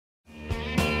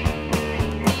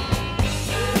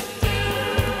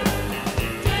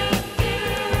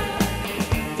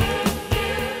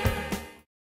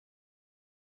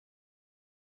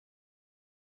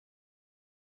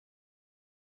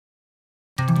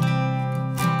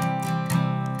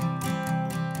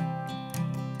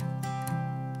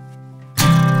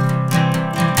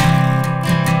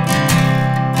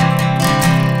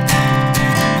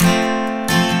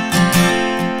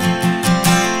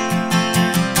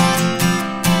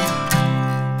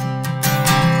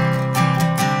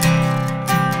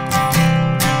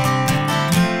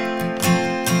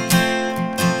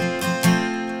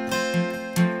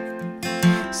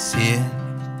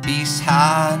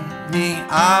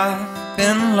I've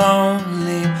been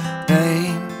lonely,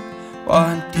 babe.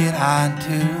 What did I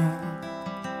do?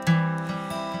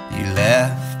 You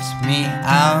left me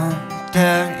out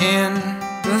there in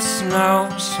the snow,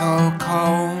 so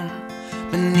cold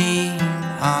beneath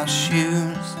our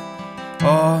shoes.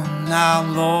 Oh, now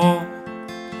Lord,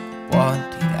 what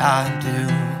did I do?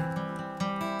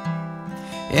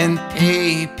 And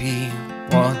baby,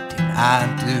 what did I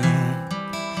do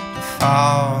to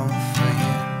fall for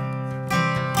you?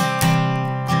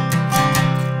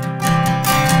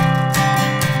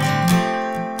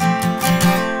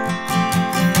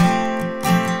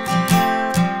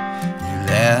 You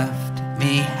left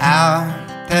me out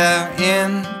there in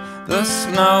the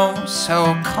snow,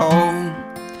 so cold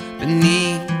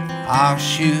beneath our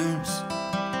shoes.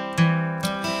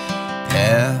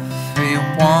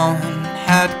 Everyone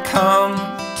had come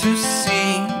to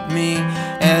see me,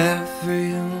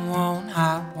 everyone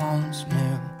I once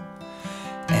knew.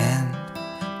 And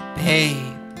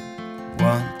babe,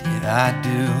 what did I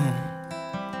do?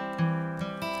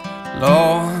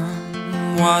 Lord,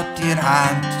 what did I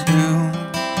do?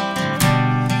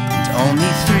 It's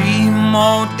only 3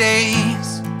 more days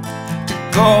to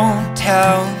go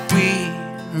till we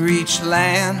reach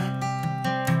land.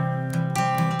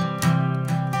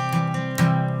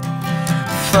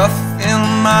 Fulfill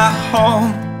my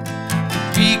hope to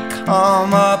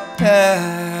become a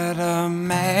better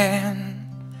man.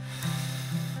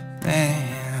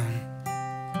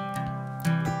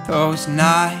 But those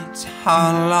nights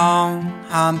are long,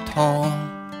 I'm told,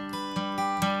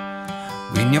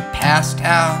 when you're passed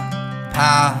out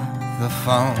by the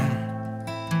phone,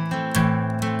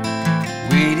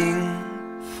 waiting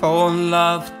for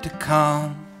love to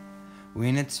come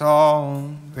when it's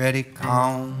already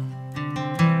gone.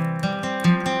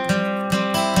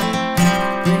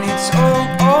 When it's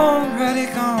already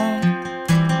gone.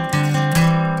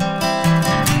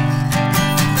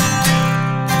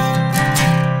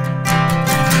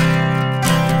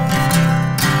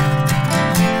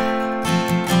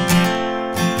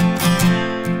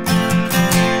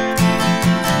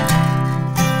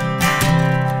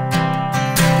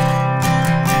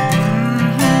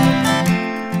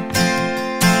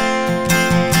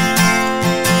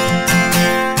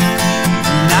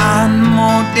 9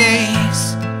 more days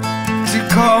to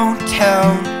go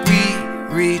till we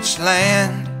reach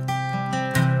land.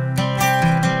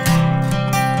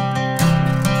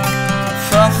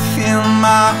 Fulfill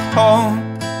my hope,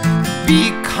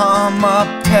 become a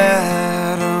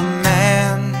better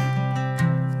man.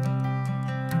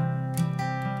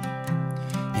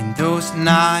 And those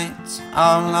nights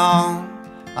are long,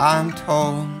 I'm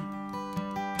told,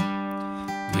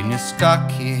 when you're stuck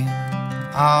here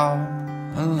all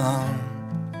alone,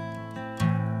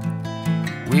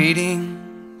 waiting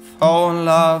for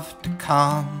love to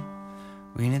come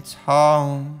when it's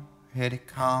already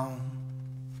come.